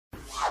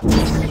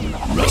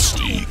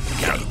Rusty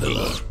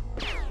caterpillar.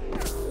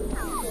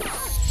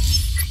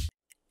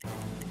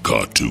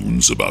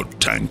 Cartoons about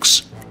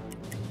tanks.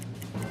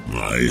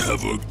 I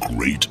have a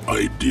great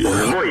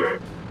idea.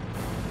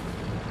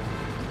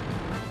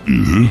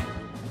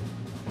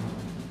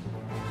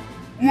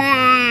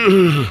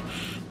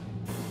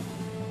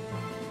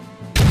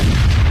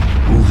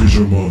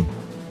 Fisherman,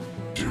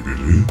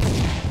 Tibbity.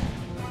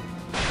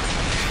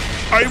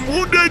 I'm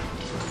wounded!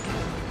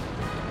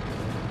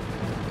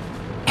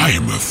 I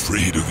am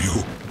afraid of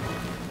you.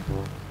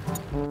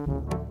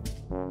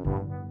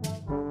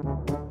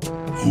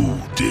 Who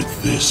did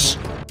this?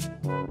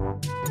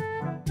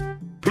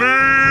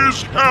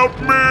 Please help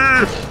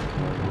me!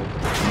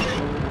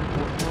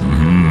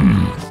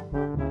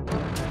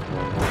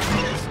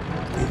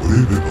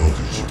 Obrebe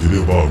padici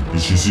televan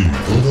isisi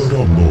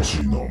todaram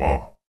nosi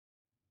nama.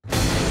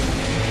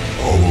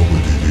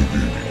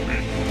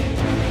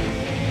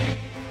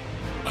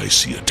 I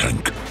see a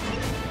tank.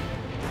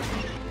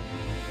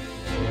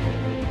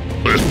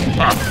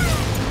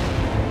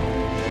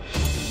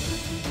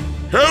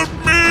 Help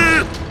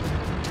me!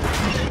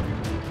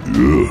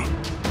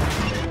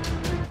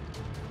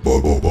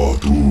 Baba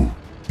batu,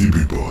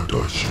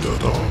 ibibada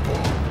shidadaba.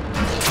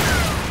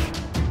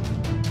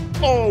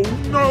 Oh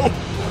no!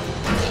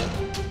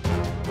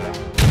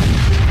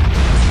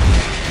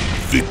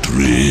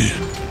 Victory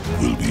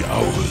will be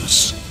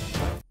ours.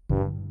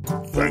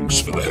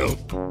 Thanks for the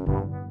help.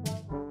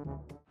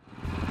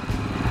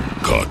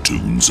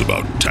 Cartoons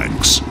about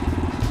tanks.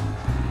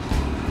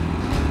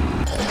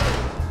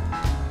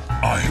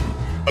 I'm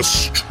a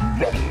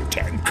strong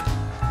tank.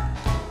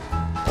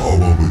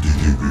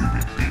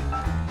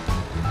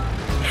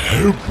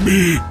 Help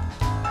me!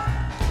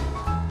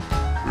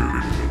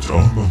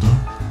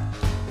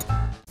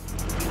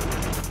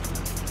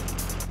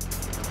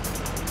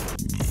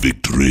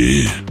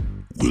 Victory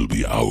will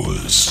be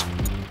ours.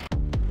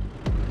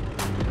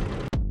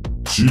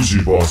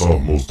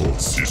 Shijiba-san mosto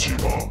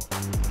Shijiba.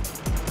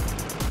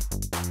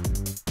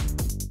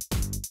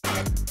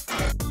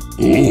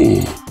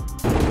 Oh!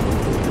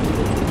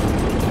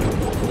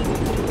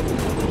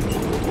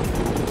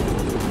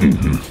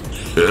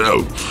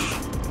 Help!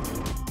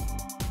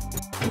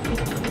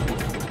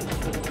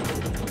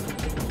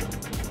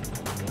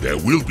 There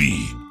will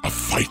be a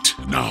fight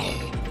now.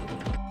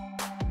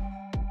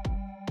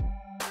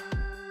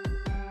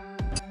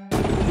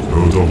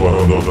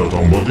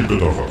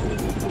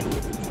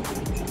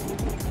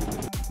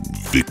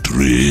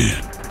 Victory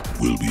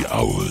will be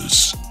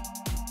ours.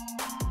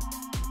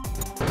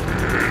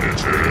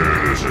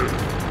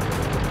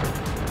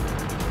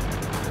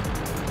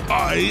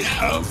 I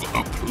have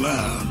a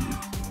plan.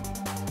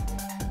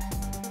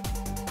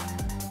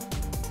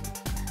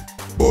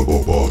 Baba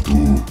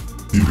batu,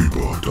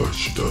 ibibada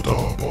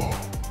shidadaba.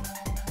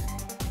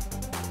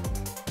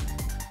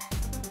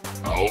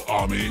 Our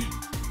army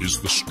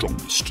is the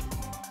strongest.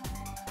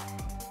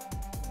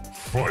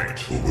 Fight!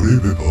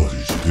 Obrebe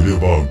padici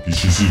televan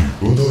isisi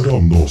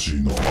todaram nosi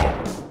nama.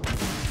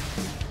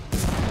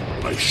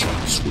 My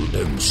shots will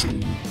end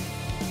soon.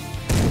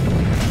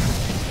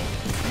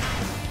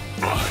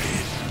 I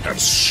have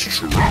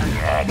strong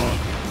armor.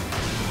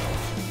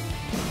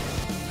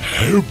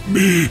 Help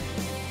me.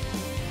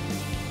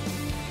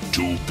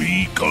 To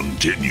be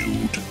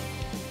continued.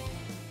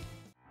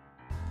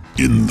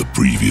 In the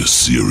previous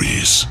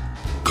series,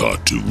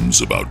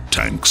 cartoons about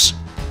tanks.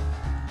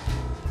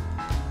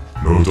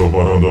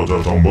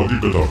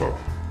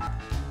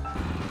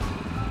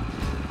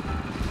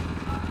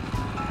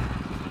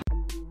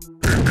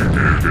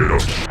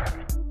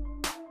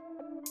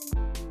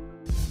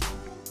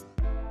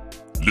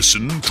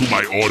 Listen to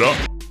my order.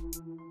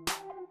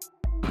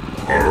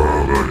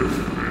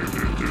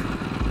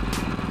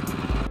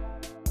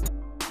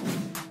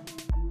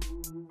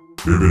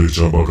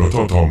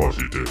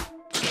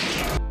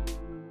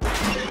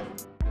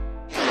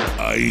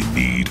 I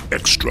need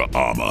extra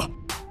armor.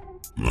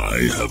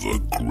 I have a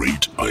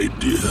great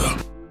idea.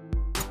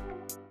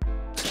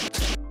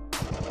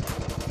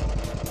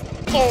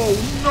 Oh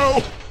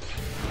no!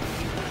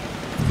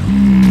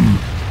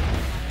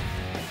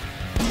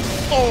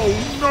 Oh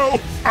no!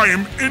 I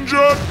am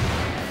injured!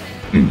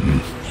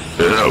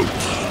 Help!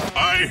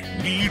 I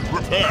need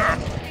repair!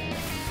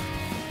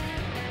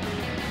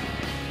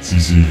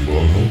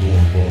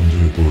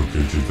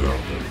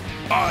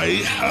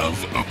 I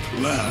have a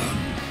plan.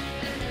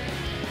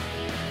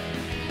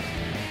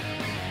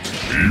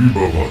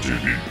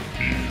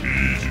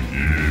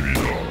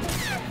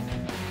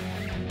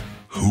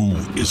 Who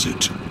is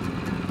it?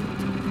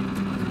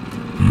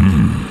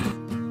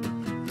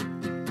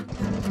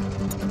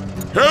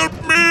 Help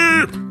me!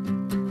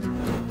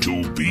 To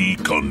be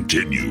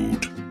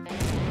continued.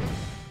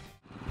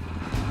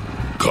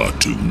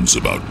 Cartoons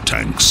about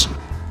tanks.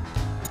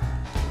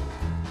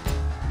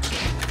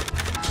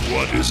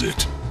 What is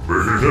it?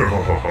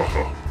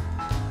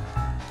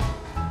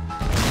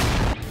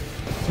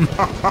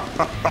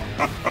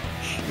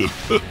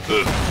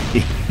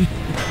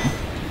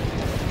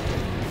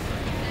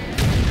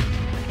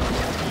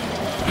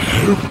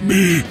 Help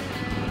me!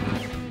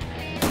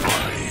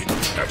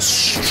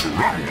 strong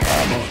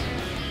armor.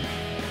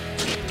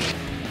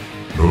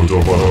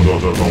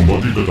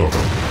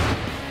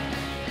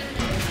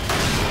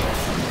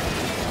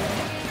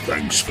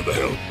 Thanks for the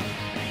help.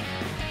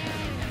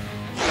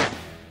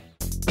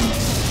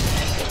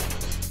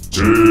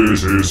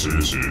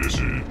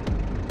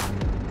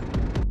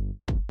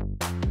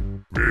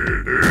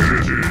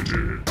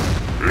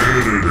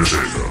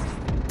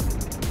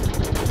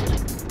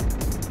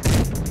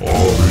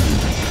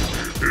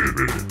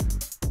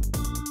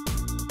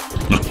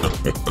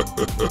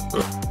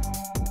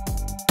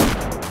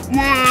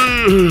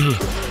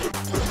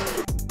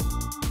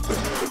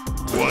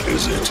 What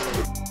is it?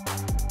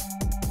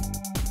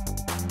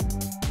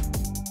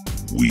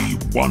 We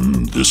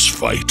won this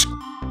fight.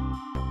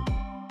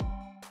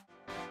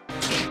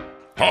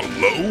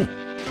 Hello?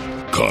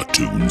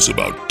 Cartoons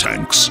about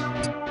tanks.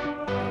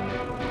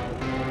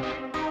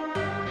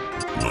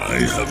 I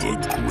have a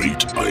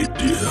great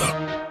idea.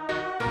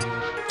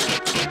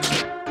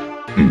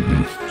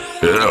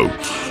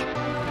 Help!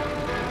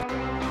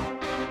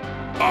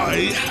 I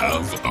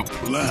have a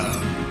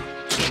plan.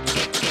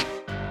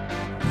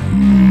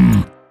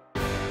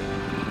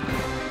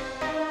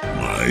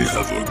 I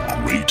have a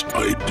great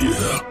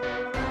idea.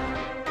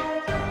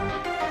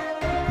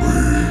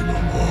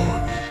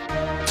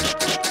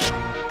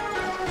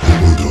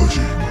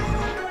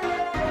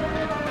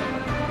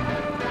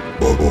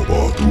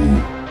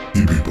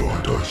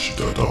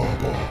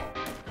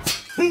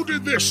 Who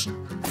did this?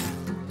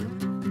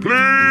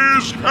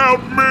 Please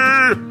help me!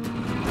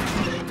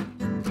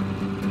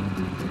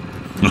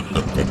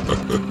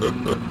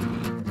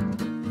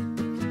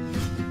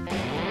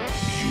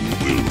 You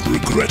will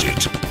regret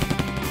it.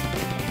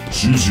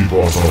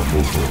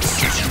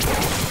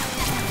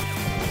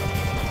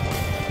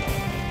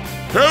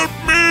 Help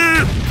me!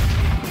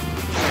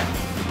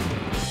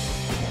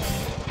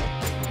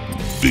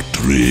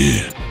 Victory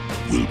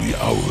will be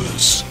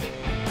ours.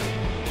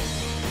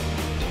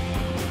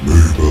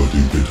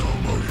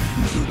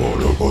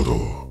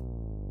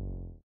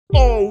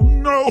 Oh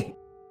no!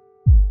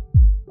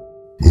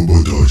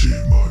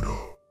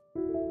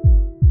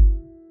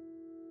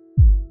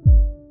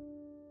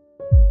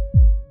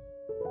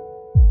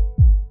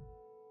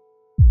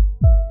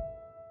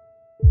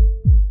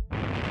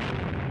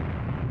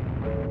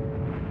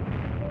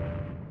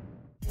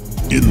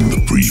 In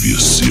the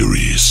previous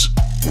series,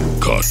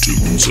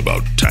 cartoons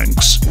about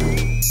tanks.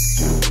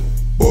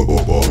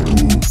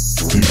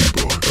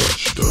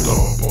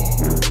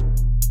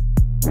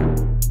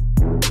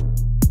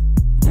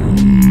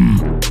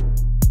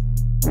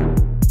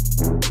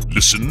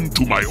 Listen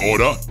to my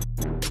order.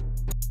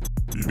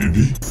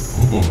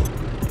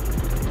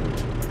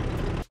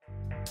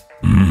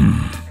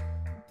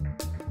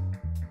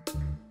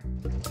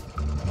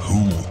 Who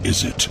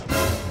is it?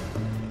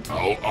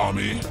 Our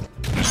army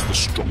is the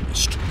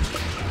strongest.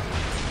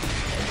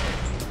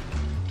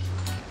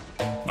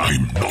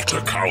 I'm not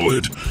a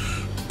coward,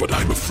 but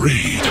I'm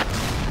afraid.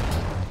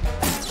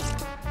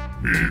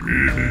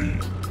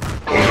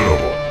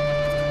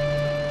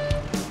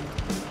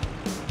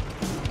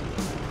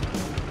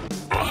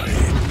 I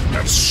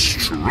have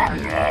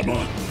strong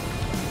armor.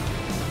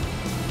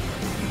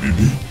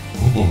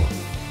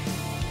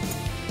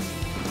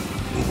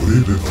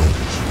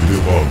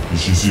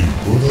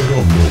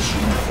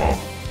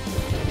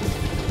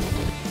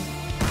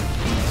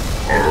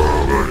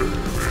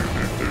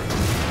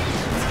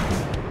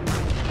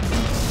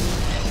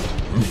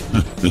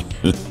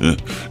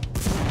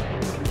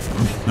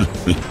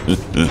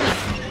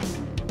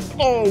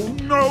 Oh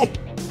no!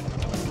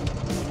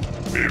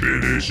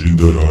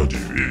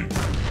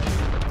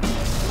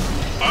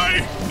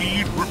 I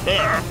need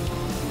repair.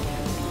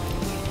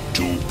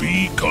 To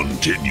be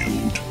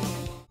continued.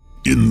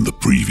 In the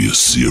previous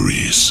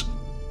series,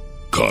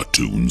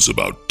 cartoons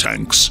about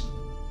tanks.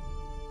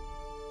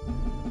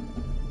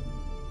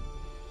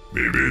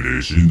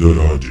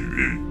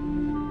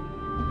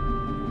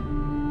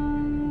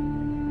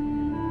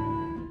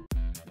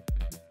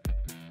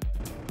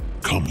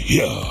 Come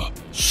here,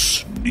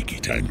 sneaky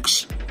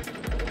tanks.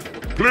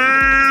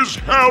 Please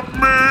help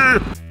me!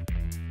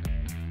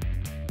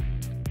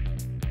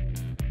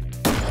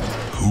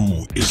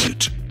 Who is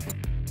it?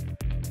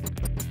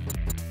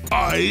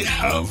 I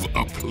have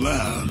a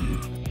plan.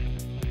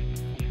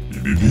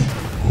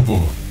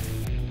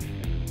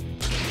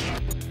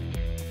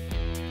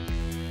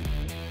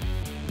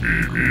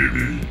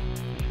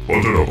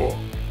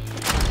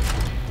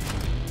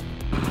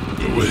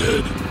 Go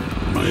ahead,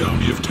 my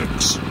army of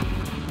tanks.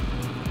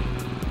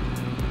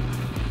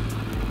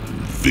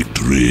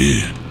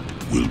 Victory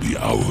will be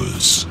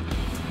ours.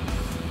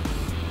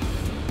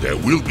 There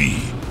will be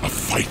a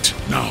fight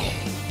now.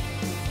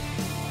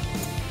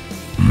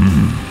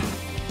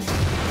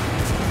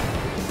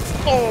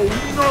 Oh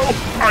no!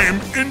 I am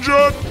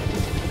injured!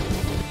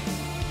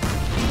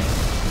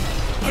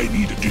 I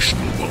need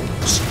additional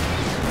bones.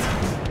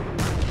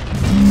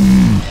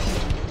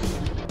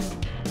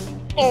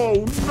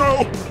 Oh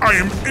no! I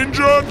am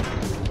injured!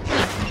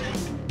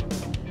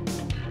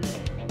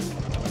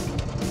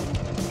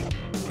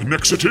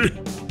 Annexity,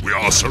 We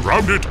are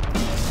surrounded!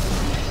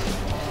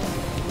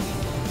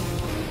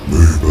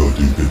 매가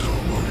디게다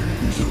말이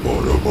이제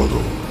바라봐다.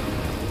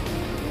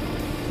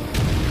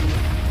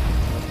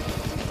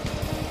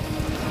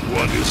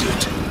 What is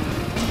it?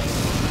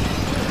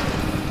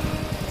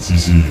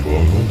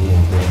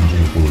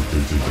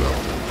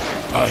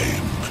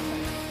 I'm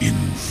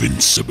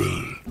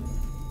invincible.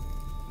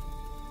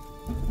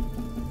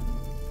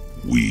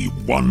 We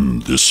won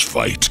this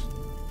fight.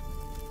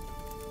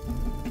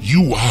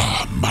 You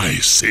are my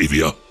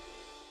savior.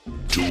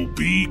 To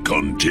be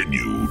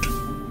continued.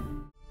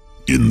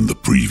 In the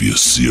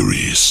previous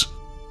series,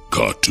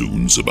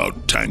 cartoons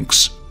about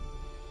tanks.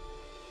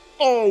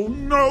 Oh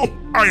no!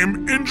 I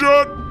am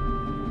injured!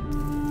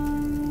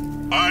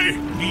 I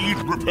need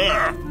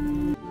repair.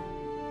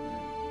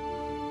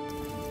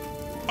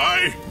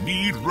 I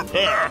need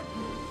repair.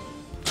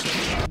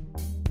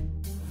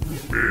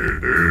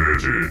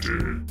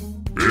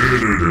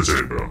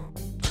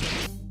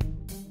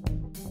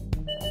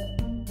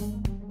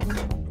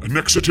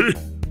 Annexity,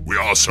 we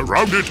are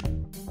surrounded.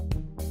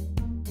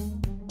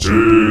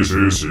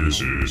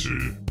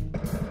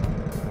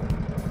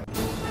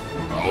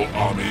 Our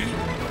army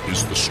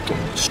is the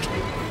strongest.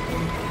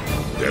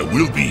 There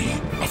will be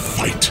a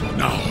fight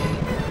now.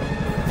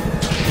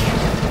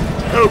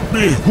 Help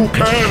me who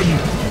can!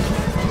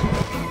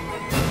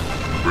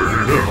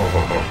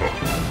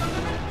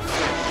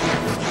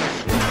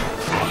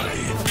 I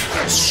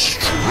cast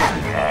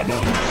strong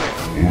armor.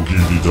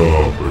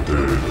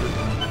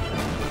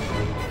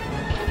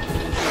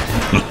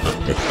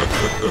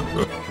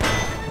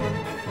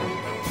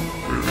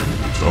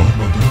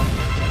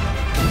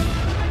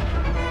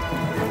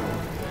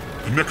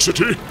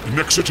 Annexity,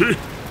 Annexity.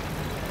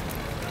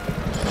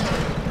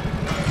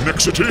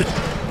 Annexity,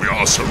 we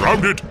are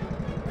surrounded.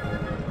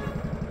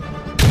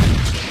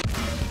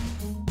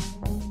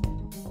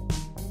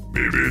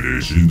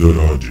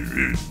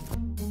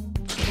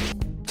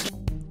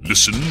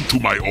 Listen to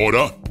my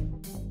order.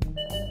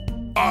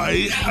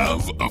 I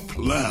have a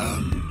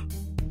plan.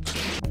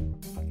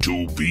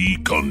 To be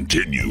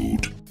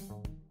continued.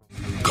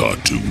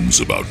 Cartoons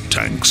about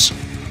tanks.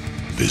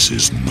 This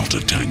is not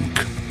a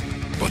tank,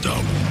 but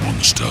a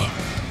monster.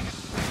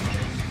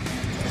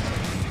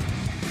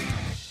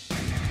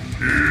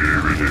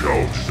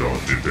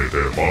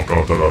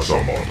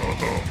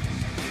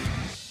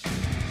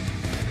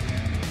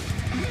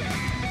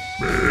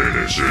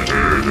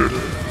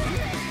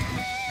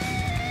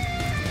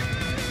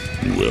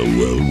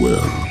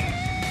 Well.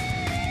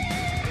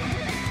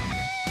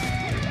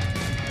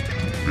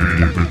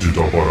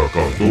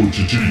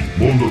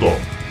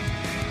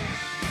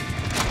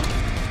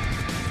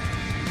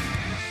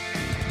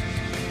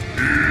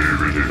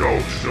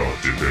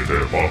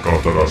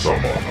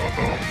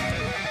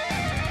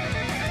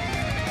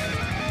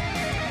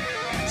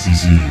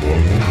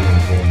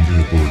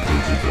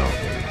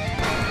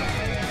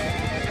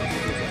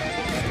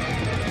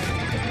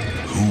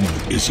 Who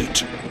is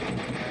it?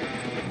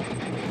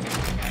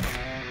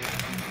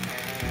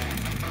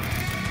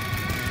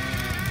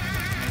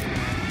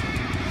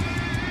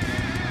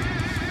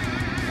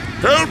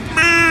 Help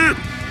me!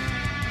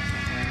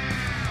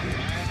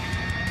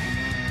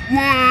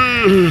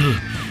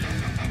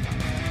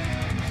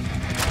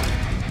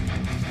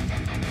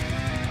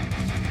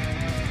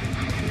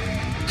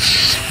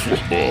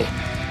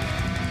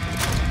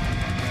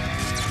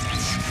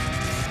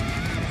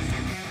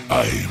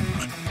 I'm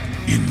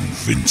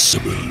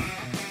invincible.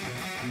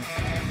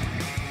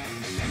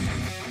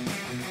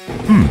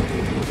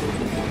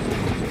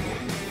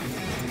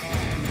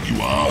 You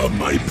are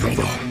my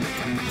brother.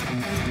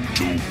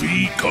 To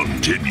be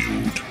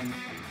continued.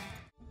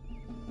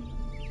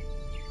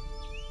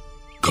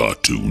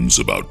 Cartoons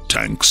about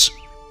tanks.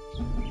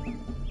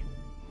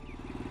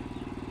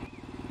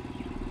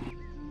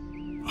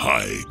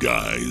 Hi,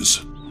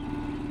 guys.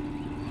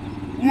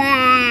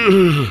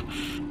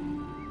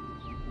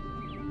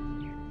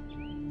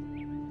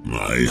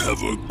 I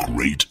have a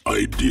great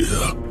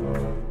idea.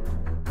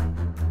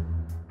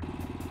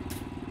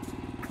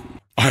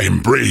 I'm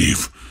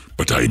brave,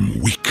 but I'm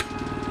weak.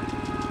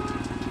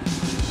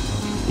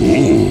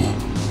 Oh.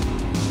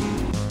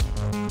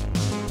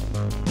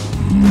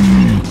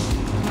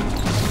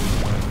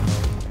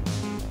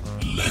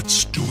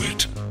 Let's do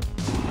it.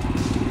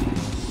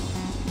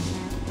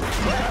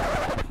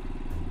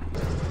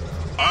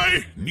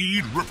 I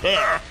need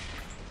repair.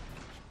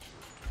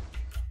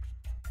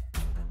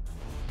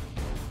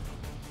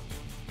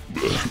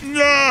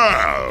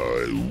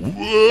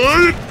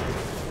 What?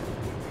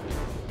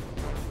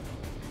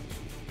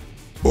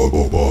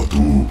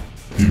 Bababatu,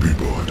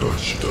 ibibada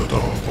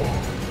shitadaba.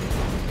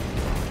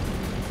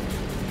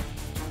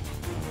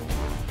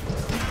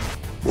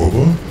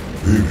 Baba,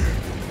 baby.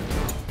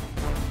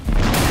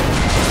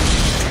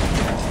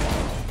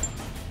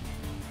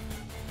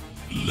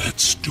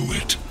 Let's do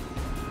it.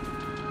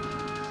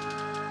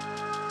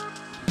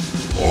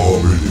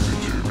 Oh, baby.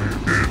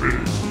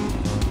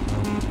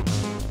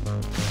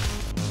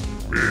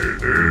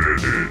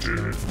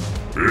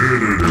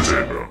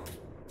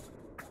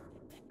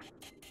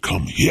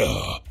 Come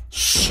here,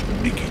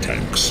 Sneaky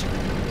tanks.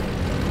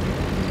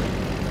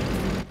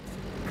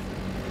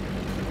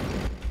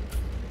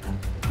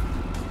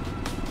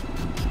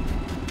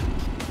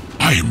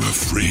 I'm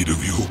afraid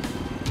of you.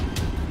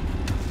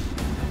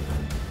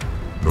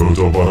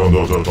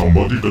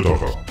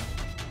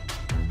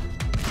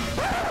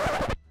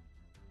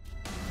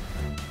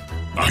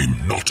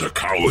 I'm not a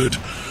coward,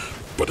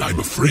 but I'm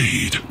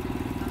afraid.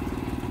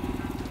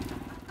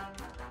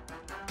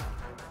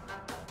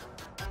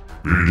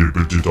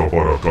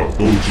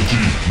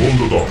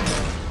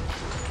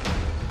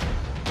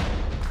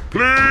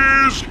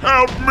 Please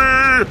help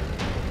me!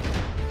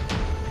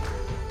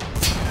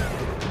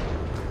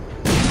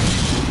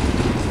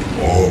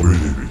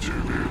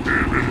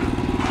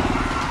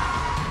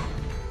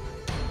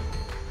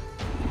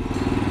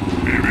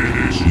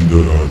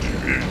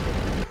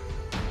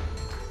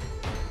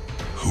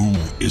 Who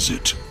is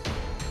it?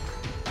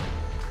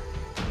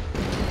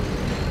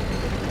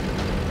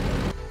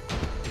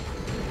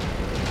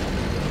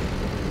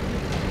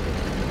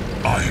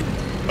 I'm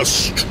a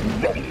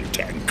strong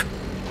tank.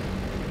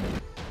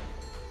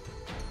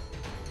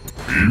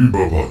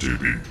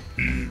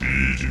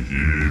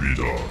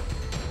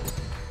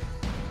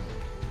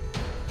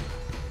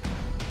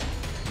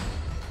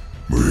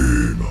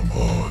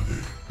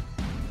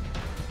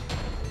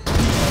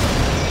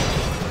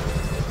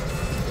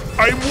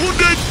 I'm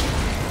wounded!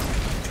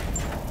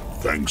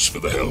 Thanks for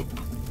the help.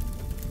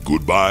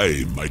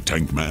 Goodbye, my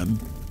tank man.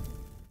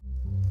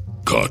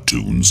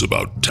 Cartoons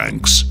about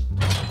tanks.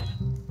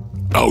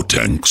 Our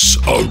tanks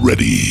are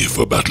ready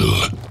for battle.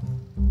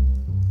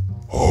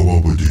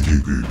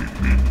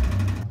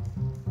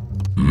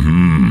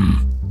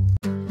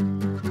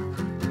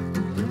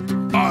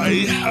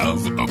 I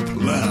have a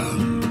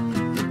plan.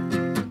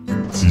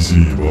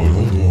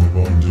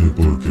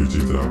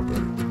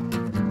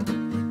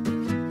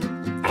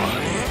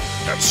 I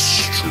have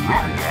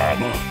strong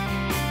armor.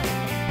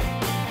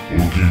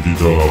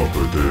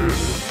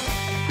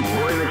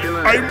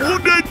 I'm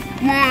wounded!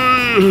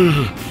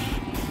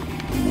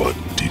 What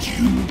did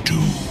you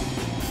do?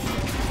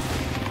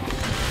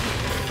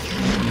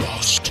 You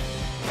lost.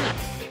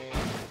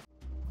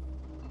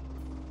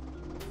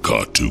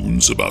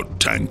 Cartoons about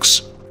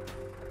tanks.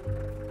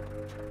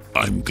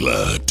 I'm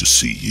glad to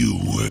see you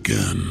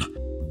again.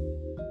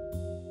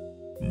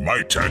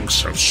 My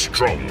tanks have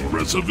strong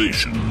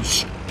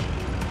reservations.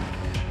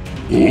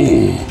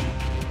 Oh.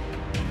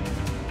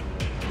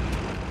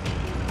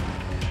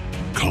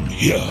 Come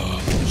here,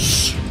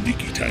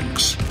 sneaky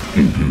tanks.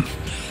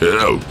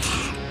 Help.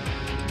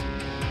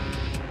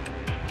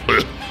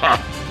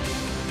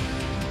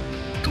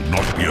 Do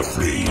not be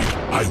afraid.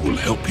 I will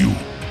help you.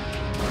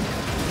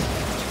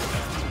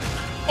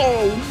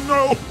 Oh,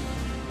 no!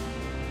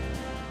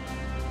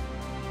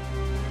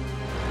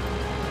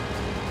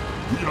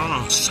 We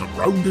are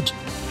surrounded.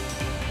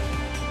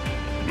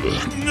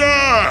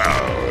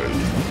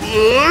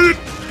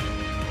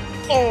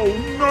 Oh,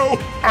 no!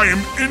 I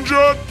am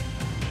injured!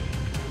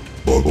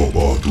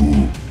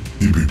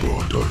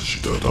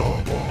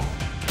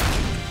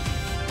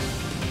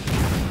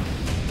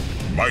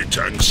 My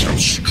tanks have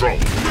strong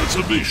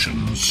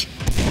reservations.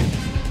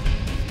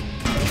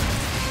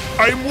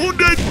 I'm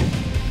wounded!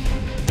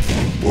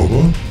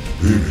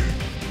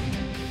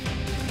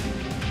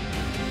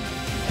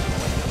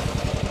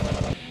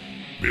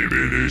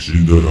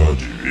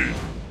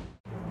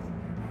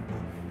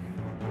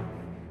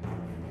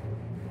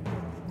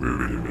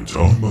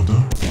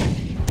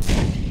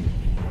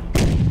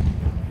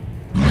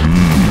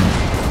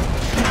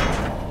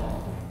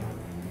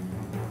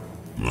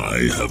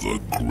 I have a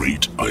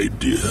great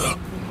idea.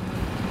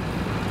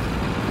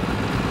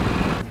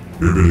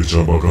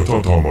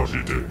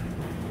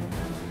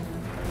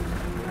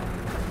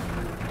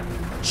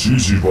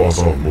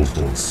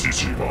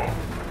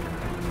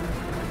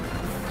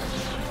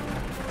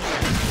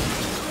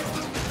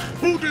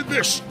 Who did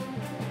this?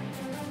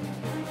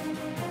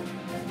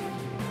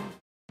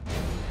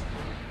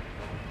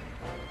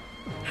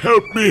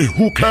 Help me,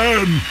 who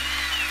can?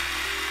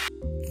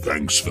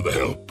 Thanks for the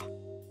help.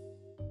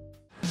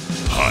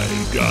 Hi,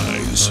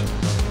 guys.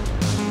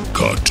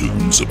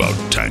 Cartoons about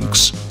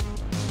tanks.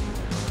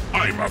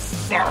 I'm a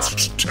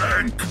fast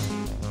tank.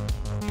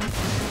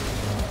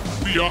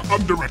 We are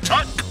under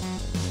attack.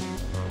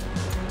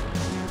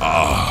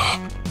 Ah,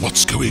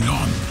 what's going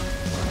on?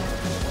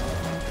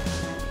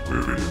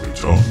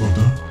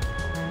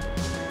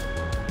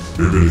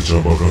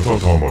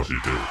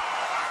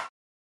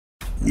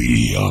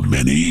 We are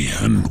many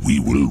and we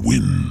will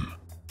win.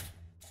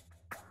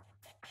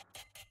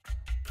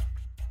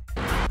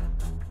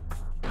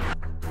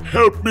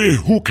 Help me,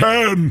 who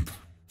can?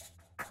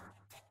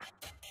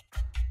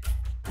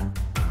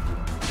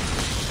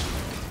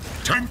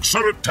 Tanks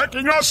are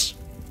attacking us!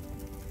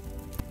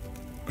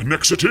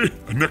 Annexity,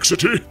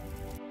 Annexity.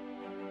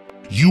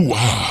 You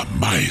are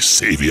my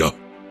savior.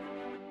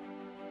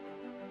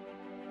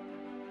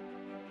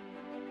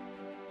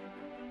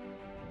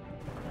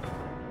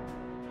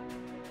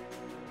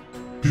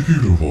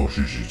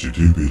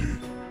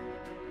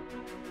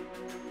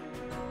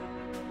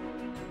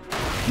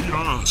 We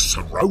are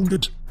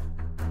surrounded.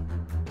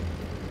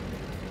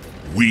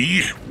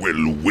 We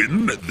will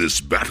win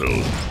this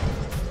battle.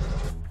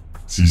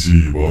 Sí,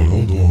 sí,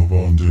 vamos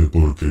donde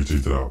porque te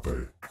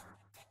trape.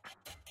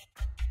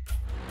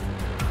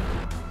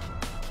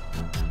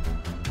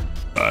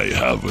 I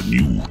have a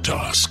new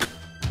task.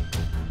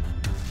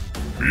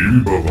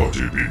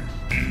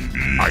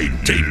 I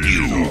take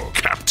you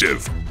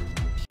captive.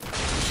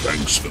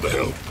 Thanks for the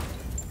help.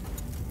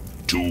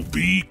 To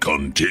be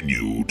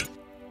continued.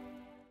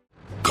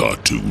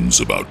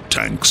 Cartoons about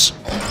tanks.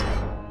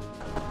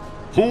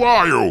 Who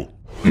are you?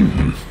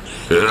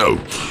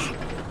 Help.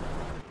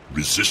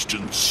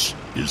 Resistance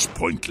is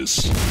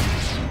pointless.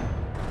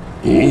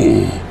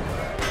 Oh.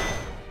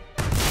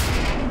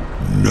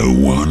 No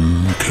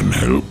one can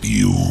help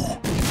you.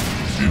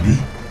 Bibi?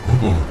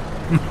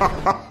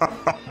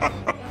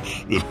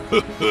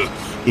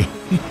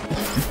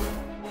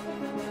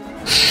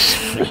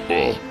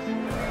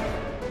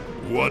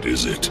 What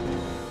is it?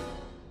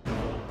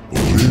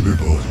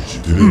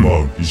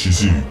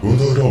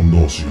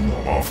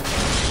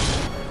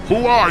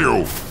 Who are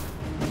you?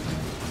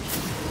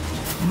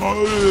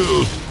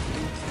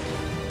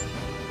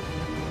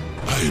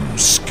 I'm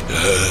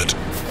scared.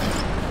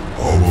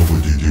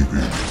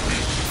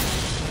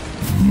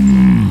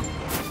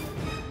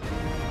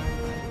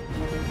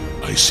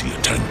 I see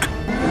a tank.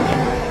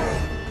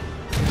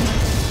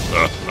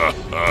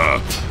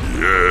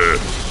 Yeah.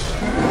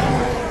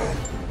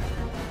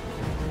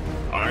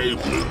 I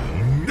will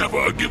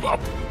never give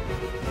up.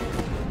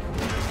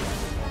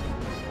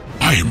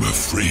 I'm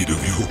afraid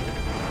of you.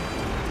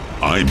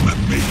 I'm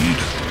made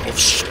of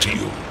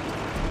steel.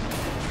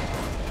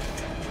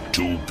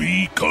 To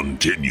be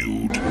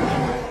continued.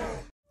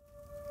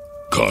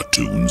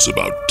 Cartoons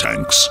about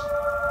tanks.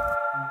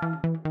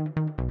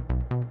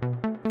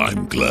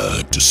 I'm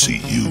glad to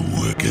see you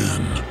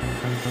again.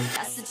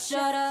 I said,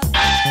 shut up.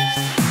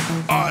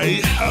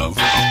 I have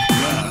a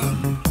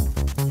plan.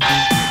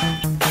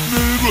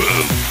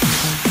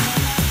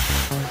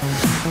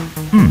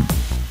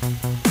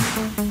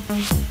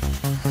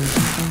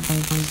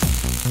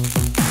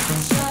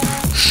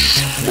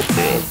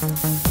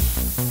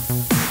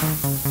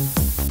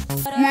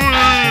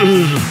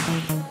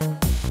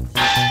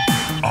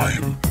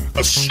 I'm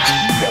a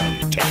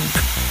strong tank.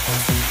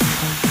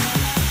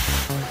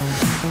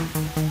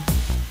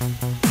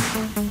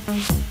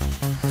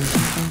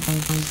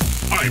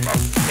 I'm a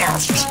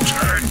fast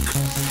tank.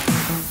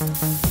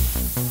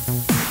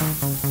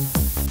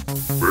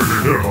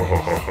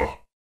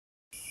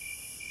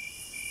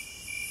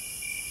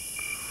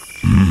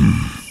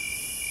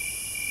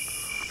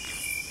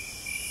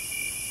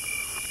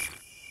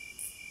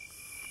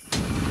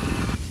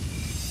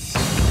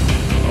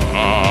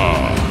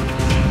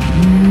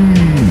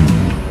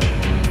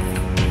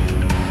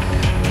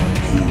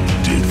 Who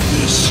did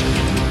this?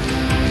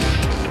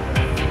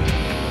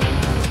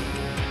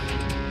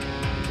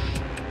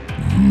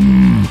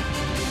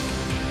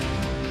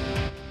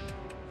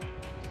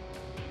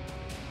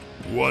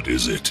 What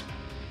is it?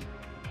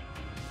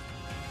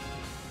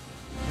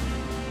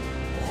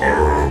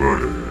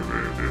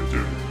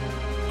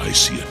 I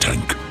see a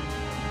tank.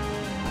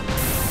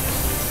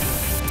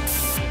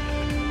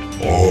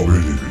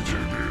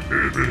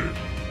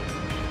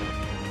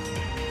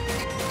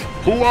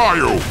 Who are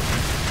you?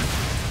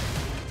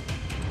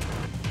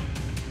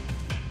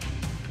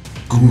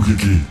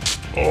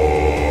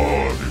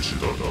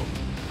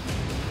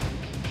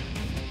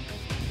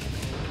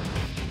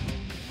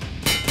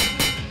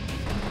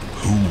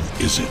 Who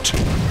is it?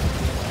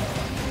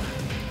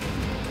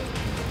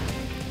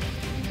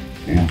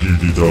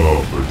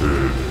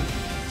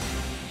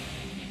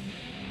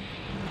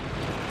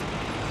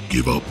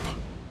 Give up.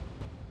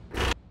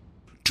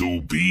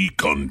 To be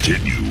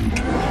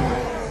continued.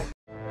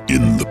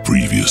 In the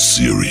previous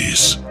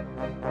series,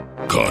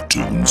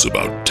 cartoons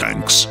about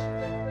tanks,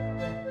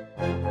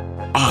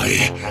 I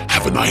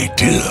have an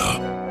idea.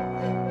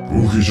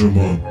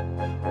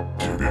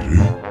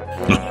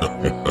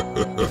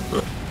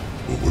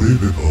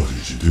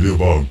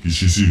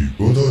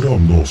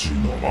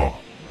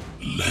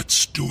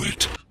 Let's do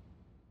it.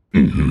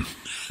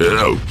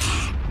 Help.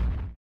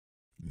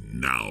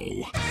 Now.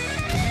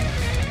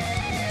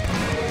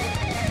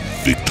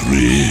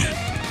 Victory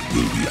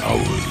will be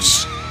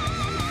ours.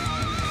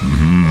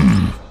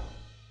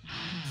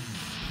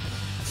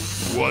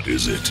 What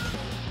is it?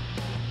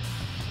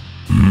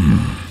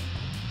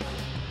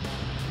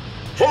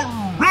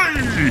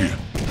 Hooray!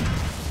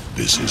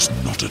 This is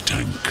not a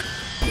tank,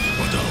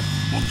 but a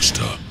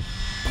monster.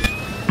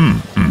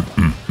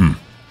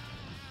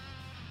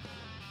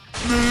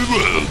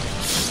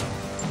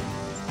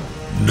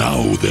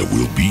 Now there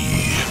will be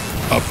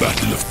a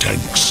battle of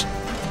tanks.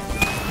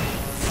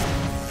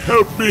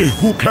 Help me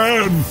who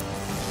can!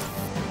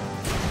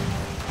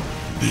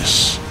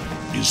 This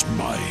is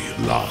my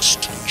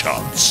last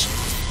chance.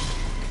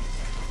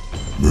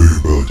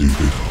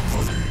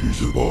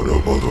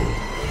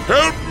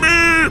 Help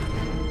me!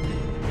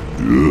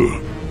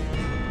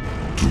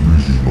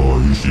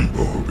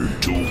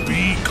 To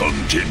be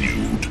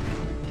continued.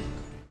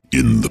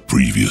 In the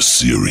previous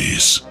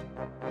series.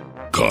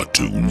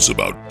 Cartoons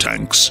about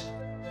tanks.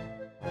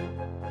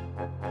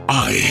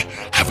 I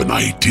have an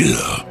idea.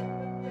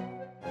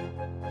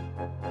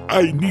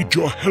 I need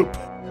your help.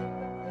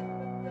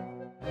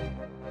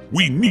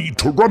 We need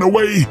to run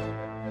away.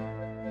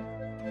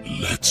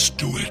 Let's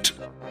do it.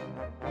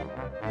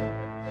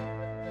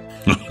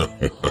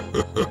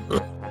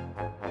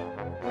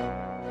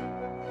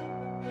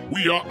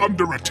 We are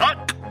under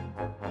attack.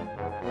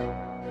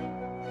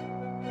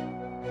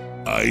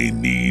 I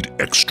need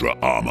extra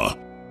armor.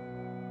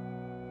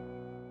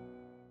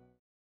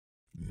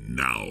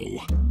 Now.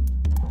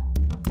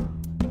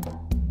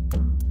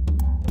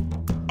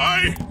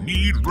 I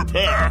need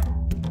repair.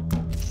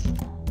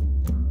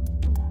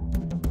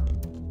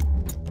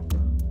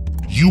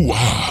 You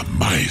are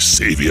my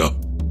savior.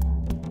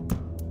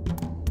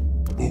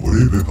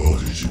 Potrebbe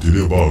palić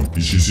tyle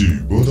walki si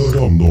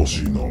podaram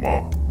nosi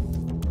nama.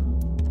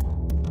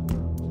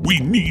 We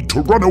need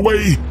to run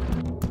away.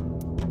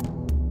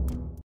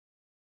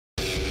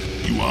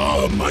 You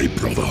are my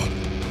brother.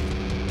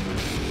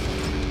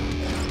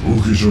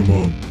 Okay,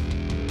 zaman.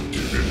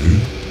 Tibili?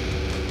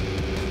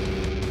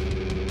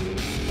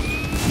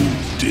 Who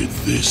did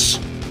this?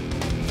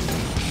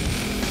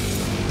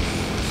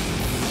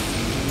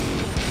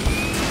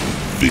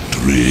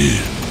 Victory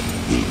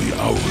will be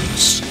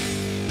ours.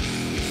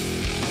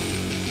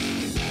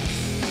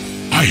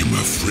 I'm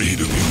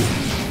afraid of you.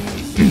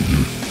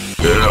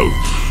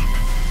 Help!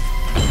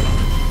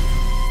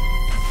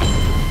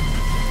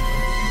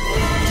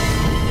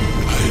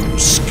 I'm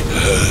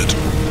scared.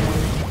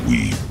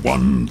 We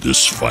won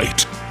this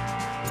fight.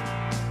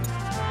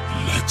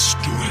 Let's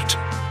do it.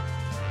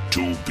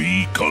 To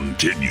be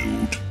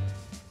continued.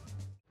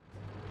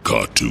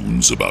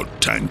 Cartoons about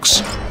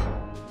tanks.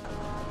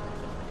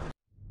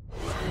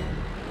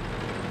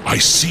 I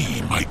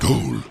see my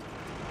goal.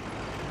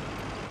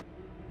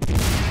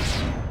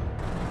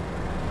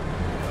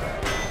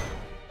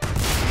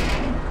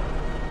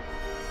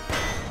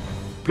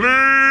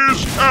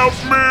 Please help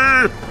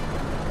me!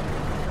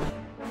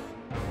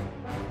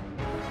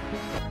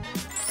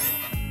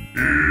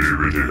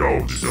 Ibili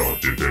autista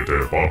titete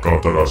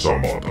pakatara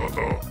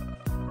samatata.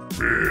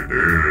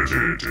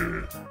 Benedete.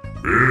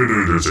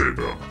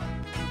 Benedete.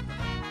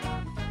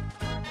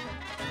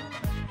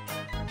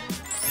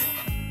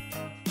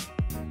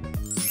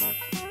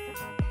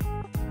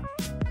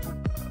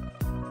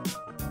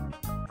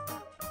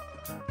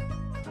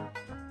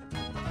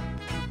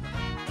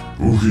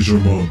 Okay,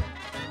 zaman.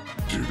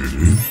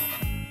 Tibili?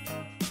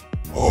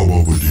 Ama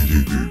bu dili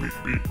bibi.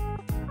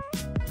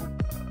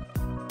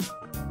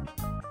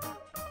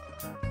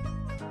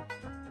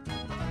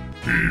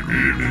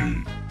 Bibili.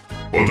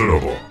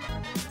 Padaraba.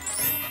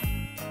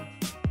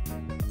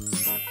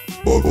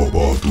 Baba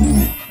batu.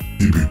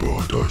 Ibi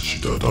bata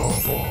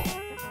shitadaba.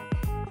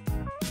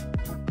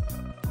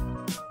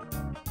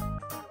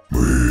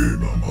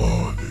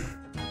 Mamade.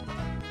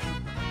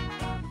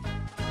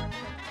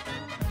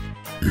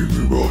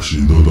 Ibi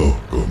bashindada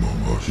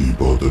kamamashi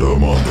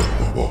padaramanda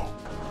baba.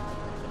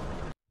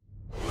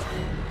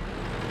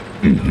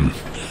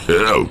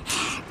 Help!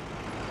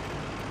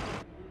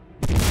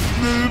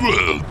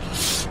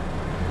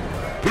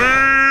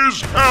 Please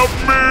help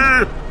me!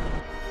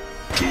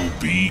 To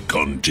be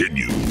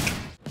continued.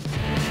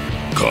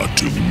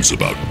 Cartoons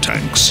about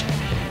tanks.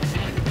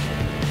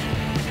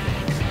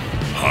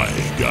 Hi,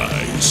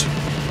 guys.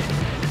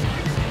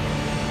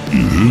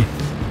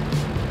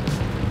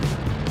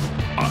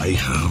 I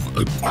have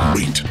a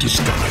great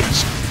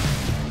disguise.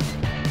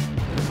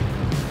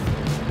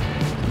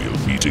 We'll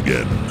meet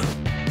again.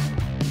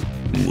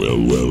 Well.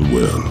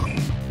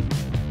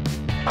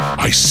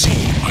 I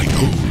see my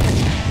goal.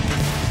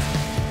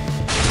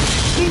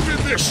 Who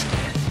did this?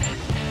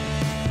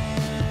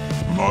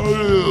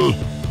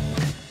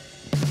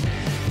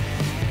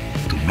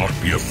 Do not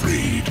be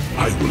afraid.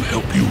 I will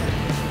help you.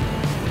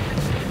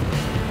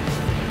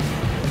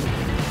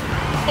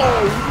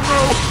 Oh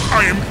no! I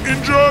am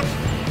injured!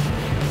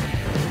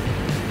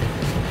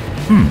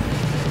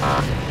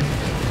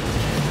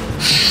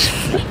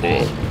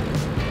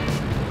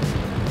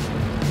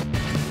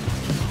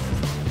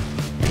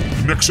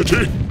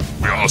 Nexity,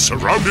 we are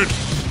surrounded.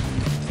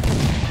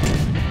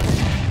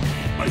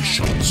 My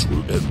shots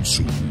will end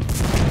soon.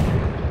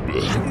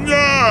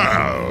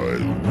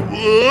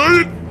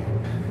 What?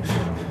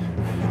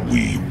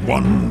 We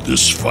won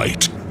this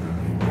fight.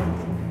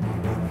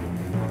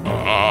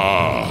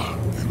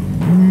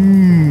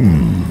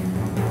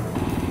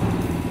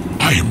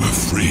 I am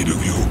afraid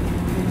of you.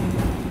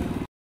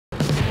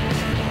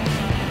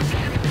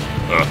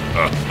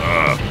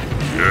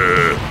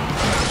 Yeah.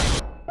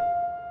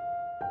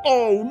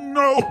 Oh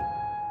no!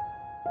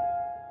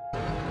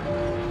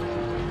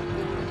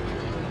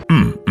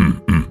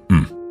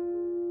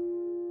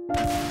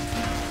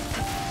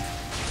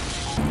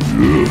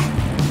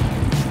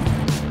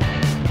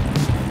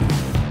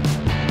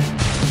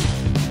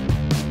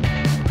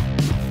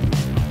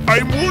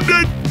 I'm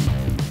wounded!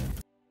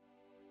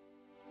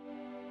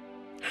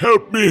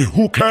 Help me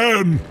who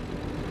can!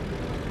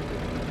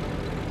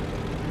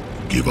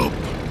 Give up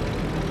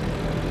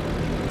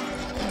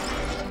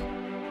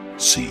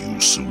see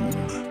you soon.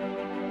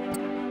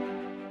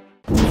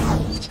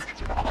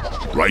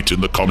 Write in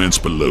the comments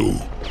below,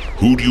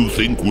 who do you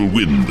think will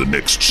win the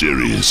next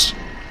series?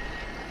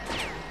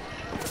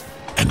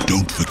 And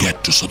don't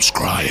forget to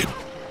subscribe.